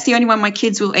big thing. That's the only one my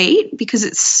kids will eat because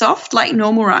it's soft like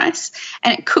normal rice,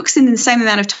 and it cooks in the same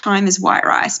amount of time as white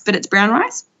rice, but it's brown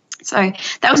rice. So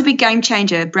that was a big game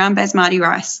changer, brown basmati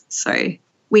rice. So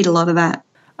we eat a lot of that.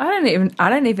 I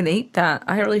don't even eat that.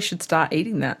 I really should start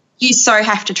eating that. You so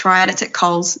have to try it. It's at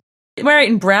Coles. We're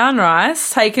eating brown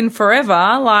rice, taken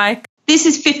forever. Like, this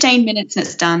is 15 minutes and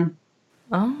it's done.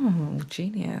 Oh,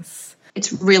 genius.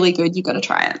 It's really good. You've got to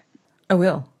try it. I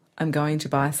will. I'm going to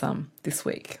buy some this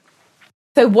week.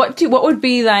 So what would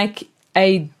be like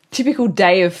a typical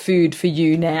day of food for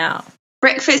you now?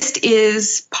 Breakfast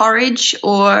is porridge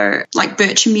or like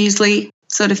birch muesli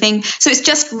sort of thing. So it's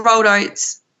just rolled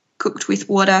oats cooked with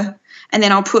water. And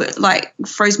then I'll put like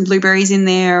frozen blueberries in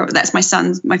there. That's my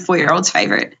 4-year-old's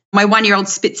favourite. My 1-year-old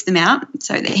spits them out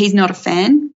so that he's not a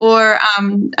fan. Or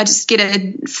I just get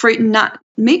a fruit and nut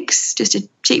mix, just a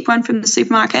cheap one from the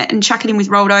supermarket, and chuck it in with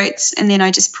rolled oats. And then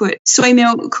I just put soy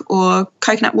milk or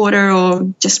coconut water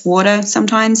or just water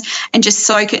sometimes, and just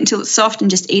soak it until it's soft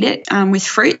and just eat it with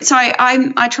fruit. So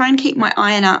I try and keep my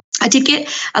iron up. I did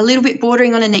get a little bit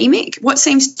bordering on anemic. What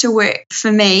seems to work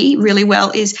for me really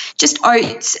well is just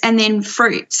oats and then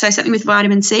fruit, so something with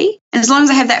vitamin C. And as long as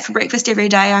I have that for breakfast every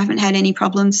day, I haven't had any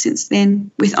problems since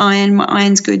then with iron. My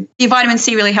iron's good. The vitamin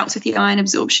C really helps with the iron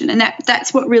absorption, and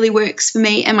that's what really works for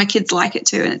me, and my kids like it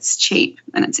too, and it's cheap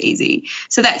and it's easy.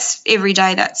 So that's every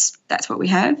day, that's what we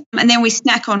have. And then we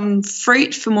snack on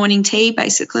fruit for morning tea,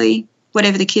 basically,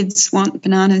 whatever the kids want,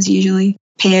 bananas usually,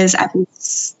 pears,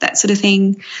 apples, that sort of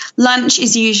thing. Lunch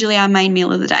is usually our main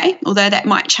meal of the day, although that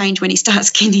might change when he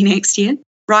starts kindy next year.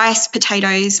 Rice,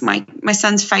 potatoes. My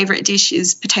son's favourite dish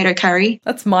is potato curry.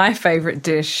 That's my favourite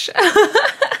dish.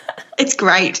 It's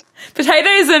great.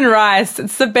 Potatoes and rice.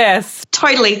 It's the best.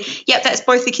 Totally. Yep, that's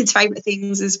both the kids' favourite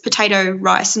things is potato,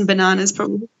 rice and bananas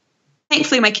probably.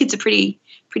 Thankfully, my kids are pretty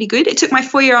good. It took my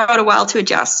 4-year-old a while to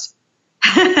adjust.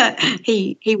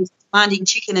 He was demanding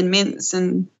chicken and mince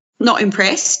and not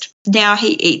impressed. Now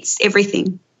he eats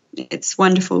everything. It's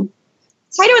wonderful.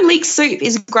 Potato and leek soup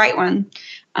is a great one.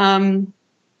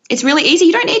 It's really easy.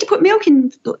 You don't need to put milk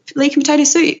in leek and potato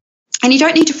soup. And you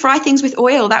don't need to fry things with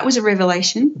oil. That was a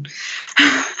revelation.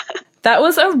 That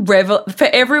was a for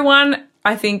everyone.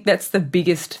 I think that's the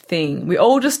biggest thing. We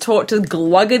all just taught to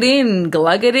glug it in, and you're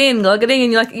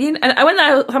like, and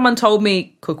when someone told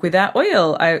me cook without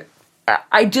oil,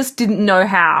 I just didn't know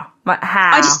how. Like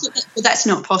how? I just thought that's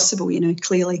not possible,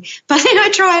 clearly. But then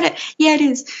I tried it. Yeah, it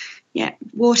is. Yeah,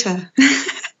 water,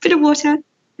 bit of water,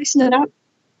 loosen it up.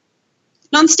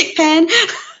 Non-stick pan.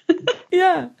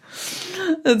 Yeah,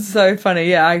 it's so funny.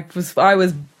 Yeah, I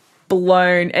was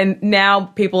blown. And now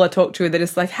people I talk to, they're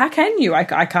just like, how can you? I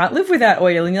can't live without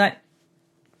oil. And you're like,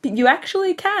 but you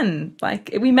actually can.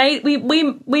 Like, we made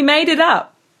it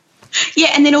up. Yeah,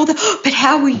 and then but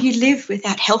how will you live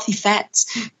without healthy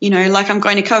fats? Like I'm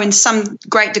going to go in some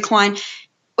great decline.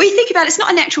 Well, you think about it, it's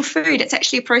not a natural food. It's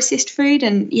actually a processed food.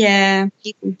 And, yeah,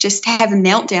 people just have a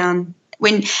meltdown.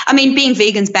 Being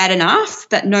vegan's bad enough,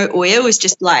 but no oil is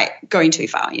just like going too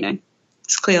far,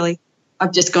 It's clearly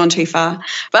I've just gone too far.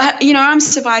 But, I'm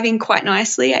surviving quite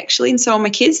nicely, actually, and so are my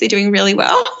kids. They're doing really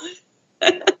well,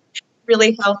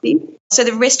 really healthy. So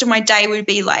the rest of my day would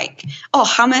be like,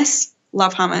 hummus,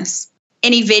 love hummus.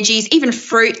 Any veggies, even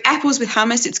fruit, apples with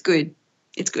hummus, it's good.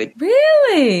 It's good.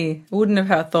 Really? Wouldn't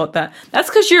have thought that. That's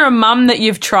because you're a mum that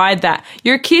you've tried that.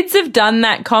 Your kids have done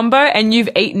that combo and you've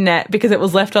eaten it because it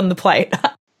was left on the plate.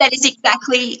 That is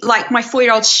exactly like my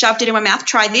 4-year-old shoved it in my mouth,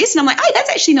 try this. And I'm like, hey, that's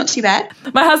actually not too bad.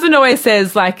 My husband always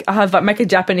says, like, he make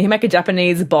a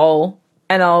Japanese bowl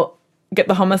and I'll get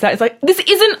the hummus out. It's like, this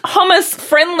isn't hummus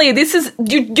friendly. This is,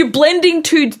 you're blending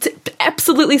two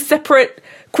absolutely separate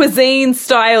cuisine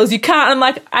styles. You can't. I'm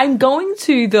like, I'm going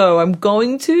to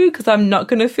because I'm not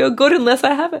going to feel good unless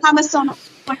I have it. Hummus on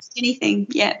almost anything,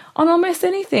 yeah. On almost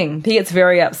anything. He gets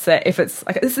very upset if it's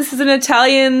like, this is an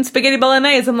Italian spaghetti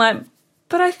bolognese. I'm like,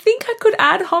 but I think I could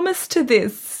add hummus to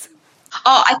this.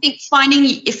 Oh, I think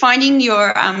finding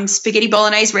your spaghetti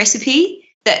bolognese recipe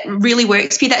that really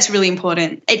works for you, that's really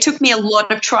important. It took me a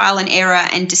lot of trial and error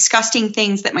and disgusting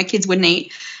things that my kids wouldn't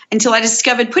eat until I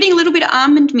discovered putting a little bit of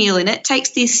almond meal in it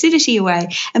takes the acidity away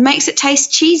and makes it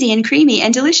taste cheesy and creamy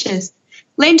and delicious.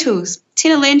 Lentils,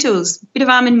 tin of lentils, bit of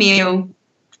almond meal,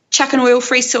 chuck an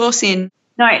oil-free sauce in.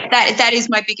 No, that is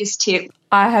my biggest tip.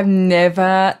 I have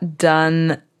never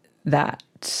done that.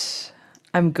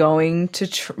 I'm going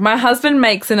to my husband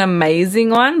makes an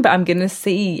amazing one, but I'm going to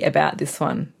see about this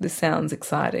one. This sounds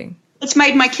exciting. It's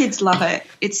made my kids love it.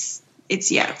 It's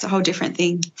a whole different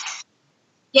thing.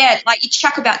 Yeah, like you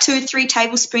chuck about 2 or 3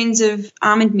 tablespoons of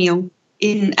almond meal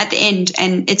in at the end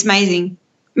and it's amazing.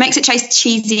 Makes it taste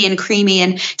cheesy and creamy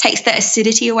and takes that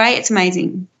acidity away. It's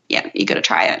amazing. Yeah, you got to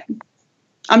try it.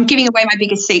 I'm giving away my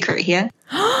biggest secret here.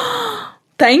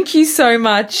 Thank you so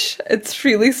much. It's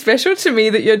really special to me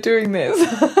that you're doing this.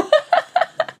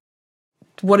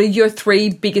 What are your 3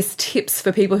 biggest tips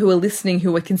for people who are listening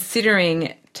who are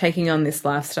considering taking on this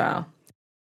lifestyle?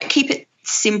 Keep it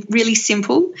really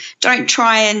simple. Don't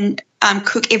try and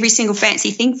cook every single fancy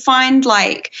thing. Find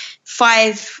like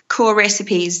 5 core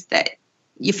recipes that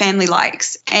your family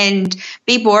likes and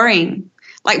be boring.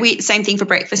 Like we eat the same thing for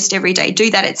breakfast every day.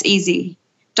 Do that. It's easy.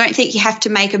 Don't think you have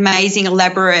to make amazing,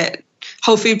 elaborate,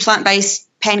 whole food, plant-based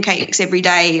pancakes every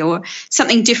day or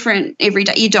something different every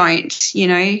day. You don't,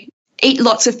 Eat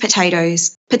lots of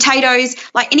potatoes. Potatoes,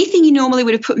 like anything you normally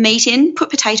would have put meat in,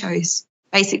 put potatoes,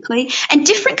 basically. And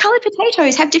different coloured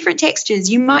potatoes have different textures.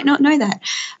 You might not know that.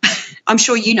 I'm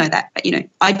sure you know that, but,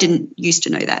 I didn't used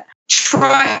to know that.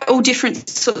 Try all different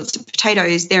sorts of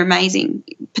potatoes. They're amazing.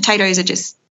 Potatoes are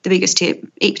just the biggest tip.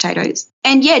 Eat potatoes.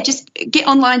 And, yeah, just get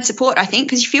online support, I think,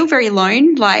 because you feel very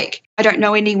alone. Like, I don't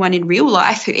know anyone in real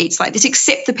life who eats like this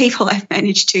except the people I've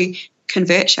managed to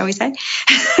convert, shall we say.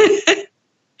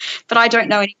 But I don't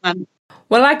know anyone.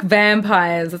 We're like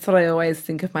vampires. That's what I always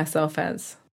think of myself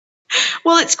as.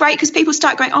 Well, it's great because people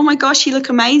start going, oh, my gosh, you look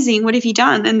amazing. What have you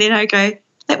done? And then I go,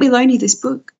 let me loan you this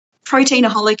book.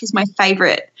 Proteinaholic is my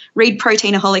favourite. Read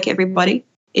Proteinaholic, everybody.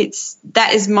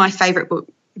 That is my favourite book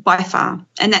by far.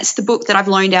 And that's the book that I've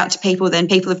loaned out to people. Then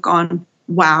people have gone,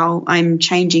 wow, I'm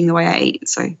changing the way I eat.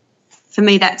 So for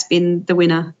me, that's been the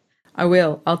winner. I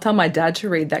will. I'll tell my dad to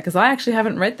read that because I actually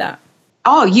haven't read that.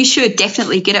 Oh, you should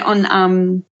definitely get it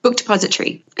on Book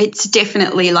Depository. It's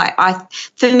definitely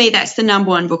for me, that's the number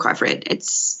 1 book I've read.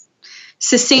 It's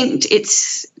succinct.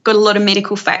 It's got a lot of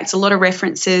medical facts, a lot of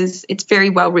references. It's very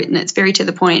well written. It's very to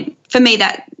the point. For me,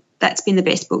 that's been the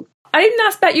best book. I didn't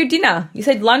ask about your dinner. You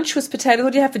said lunch was potatoes.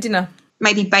 What do you have for dinner?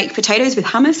 Maybe baked potatoes with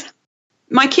hummus.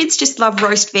 My kids just love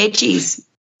roast veggies.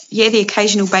 Yeah, the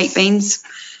occasional baked beans.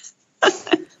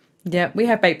 Yeah, we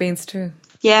have baked beans too.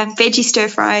 Yeah, veggie stir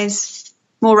fries.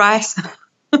 More rice.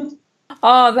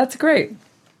 Oh, that's great.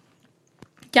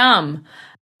 Yum.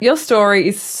 Your story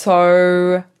is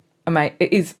so amazing.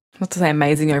 It is, not to say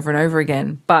amazing over and over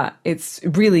again, but it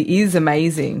really is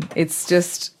amazing. It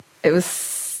was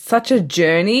such a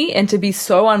journey, and to be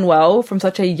so unwell from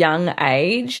such a young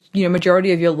age,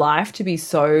 majority of your life to be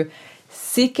so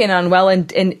sick and unwell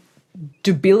and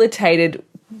debilitated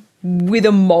with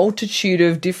a multitude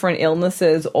of different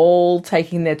illnesses all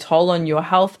taking their toll on your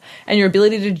health and your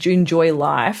ability to enjoy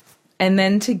life. And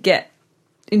then to get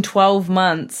in 12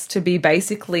 months to be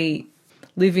basically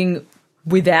living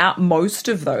without most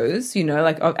of those, you know,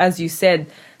 like as you said,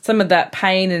 some of that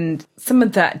pain and some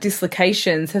of that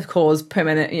dislocations have caused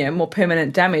permanent, you know, more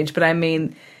permanent damage. But I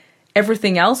mean,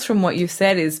 everything else from what you've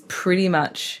said is pretty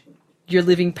much you're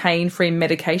living pain-free,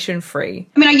 medication-free.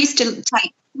 I mean, I used to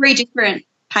take 3 different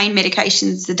pain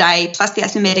medications a day plus the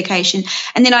asthma medication,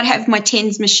 and then I'd have my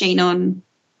TENS machine on,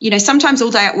 you know, sometimes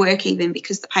all day at work even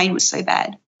because the pain was so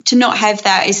bad. To not have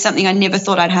that is something I never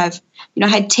thought I'd have. You know, I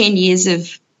had 10 years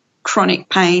of chronic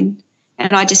pain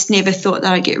and I just never thought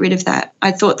that I'd get rid of that.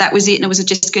 I thought that was it and it was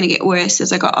just going to get worse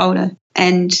as I got older,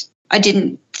 and I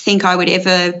didn't think I would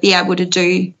ever be able to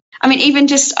do. I mean, even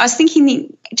just I was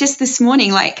thinking just this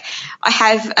morning, like I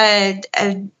have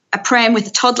a pram with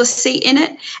a toddler seat in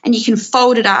it and you can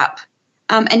fold it up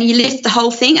and you lift the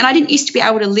whole thing, and I didn't used to be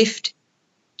able to lift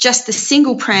just the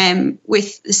single pram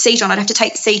with the seat on. I'd have to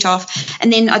take the seat off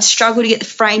and then I'd struggle to get the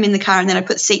frame in the car and then I'd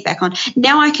put the seat back on.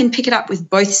 Now I can pick it up with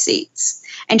both seats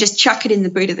and just chuck it in the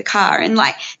boot of the car, and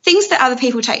like things that other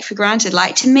people take for granted.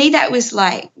 Like to me, that was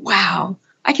like, wow,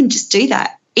 I can just do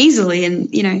that easily.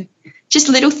 And, you know, just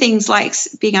little things like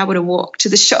being able to walk to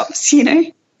the shops, you know,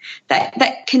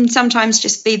 that can sometimes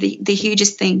just be the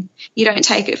hugest thing. You don't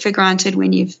take it for granted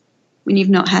when you've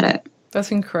not had it.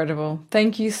 That's incredible.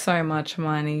 Thank you so much,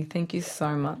 Hermione. Thank you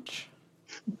so much.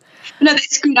 No,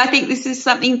 that's good. I think this is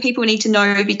something people need to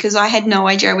know because I had no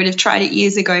idea. I would have tried it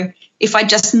years ago if I'd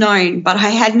just known, but I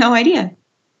had no idea.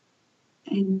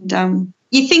 And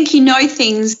you think you know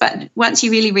things, but once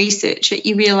you really research it,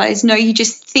 you realise, no, you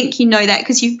just think you know that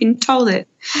because you've been told it.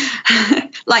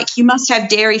 Like you must have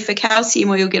dairy for calcium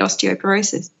or you'll get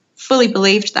osteoporosis. Fully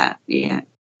believed that, yeah.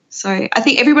 So I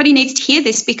think everybody needs to hear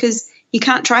this because you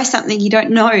can't try something you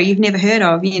don't know, you've never heard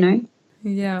of, you know.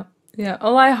 Yeah, yeah.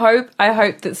 Well, I hope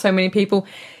that so many people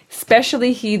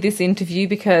especially hear this interview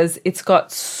because it's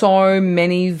got so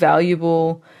many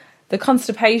valuable, the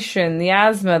constipation, the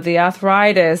asthma, the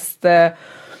arthritis, the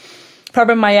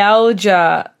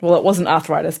fibromyalgia. Well, it wasn't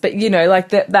arthritis, but, you know, like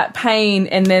that pain,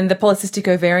 and then the polycystic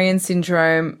ovarian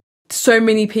syndrome. So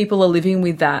many people are living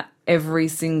with that every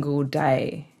single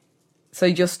day. So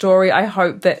your story, I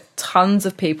hope that tons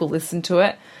of people listen to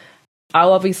it.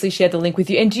 I'll obviously share the link with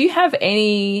you. And do you have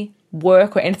any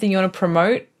work or anything you want to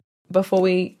promote before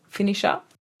we finish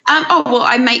up? Well,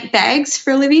 I make bags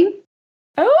for a living.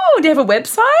 Oh, do you have a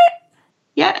website?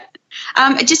 Yeah.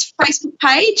 Just Facebook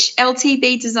page,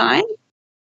 LTB Design.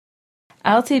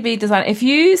 LTB Design. If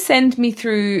you send me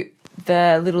through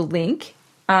the little link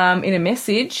in a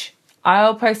message,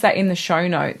 I'll post that in the show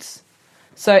notes.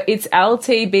 So it's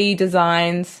LTB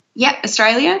Designs. Yep,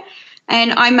 Australia.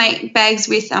 And I make bags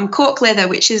with cork leather,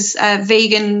 which is a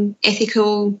vegan,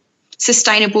 ethical,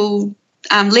 sustainable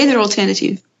leather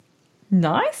alternative.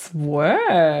 Nice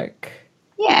work.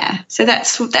 Yeah, so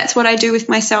that's what I do with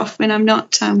myself when I'm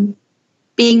not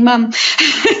being mum.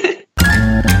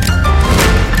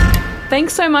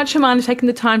 Thanks so much, Hermione, for taking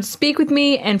the time to speak with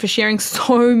me and for sharing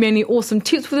so many awesome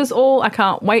tips with us all. I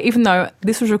can't wait, even though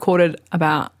this was recorded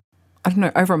about, I don't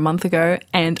know, over a month ago,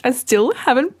 and I still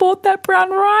haven't bought that brown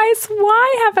rice.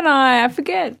 Why haven't I? I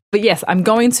forget. But yes, I'm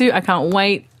going to. I can't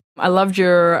wait. I loved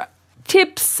your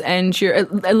tips and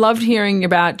I loved hearing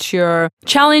about your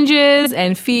challenges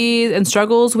and fears and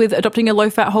struggles with adopting a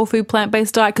low-fat, whole food,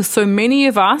 plant-based diet, because so many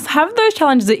of us have those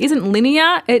challenges. It isn't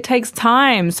linear. It takes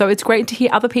time. So it's great to hear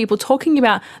other people talking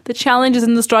about the challenges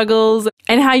and the struggles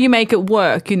and how you make it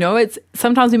work. You know, it's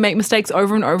sometimes we make mistakes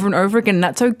over and over and over again, and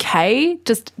that's okay.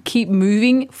 Just keep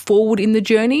moving forward in the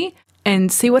journey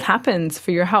and see what happens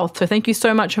for your health. So thank you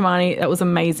so much, Hermione. That was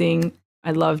amazing.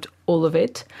 I loved all of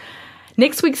it.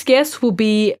 Next week's guest will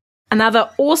be another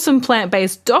awesome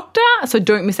plant-based doctor, so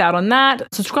don't miss out on that.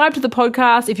 Subscribe to the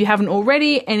podcast if you haven't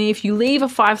already, and if you leave a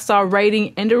 5-star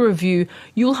rating and a review,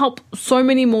 you'll help so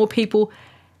many more people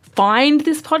find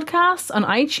this podcast on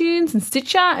iTunes and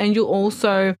Stitcher, and you'll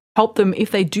also help them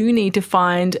if they do need to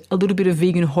find a little bit of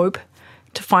vegan hope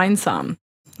to find some.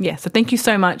 Yeah, so thank you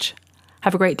so much.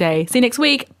 Have a great day. See you next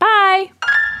week. Bye.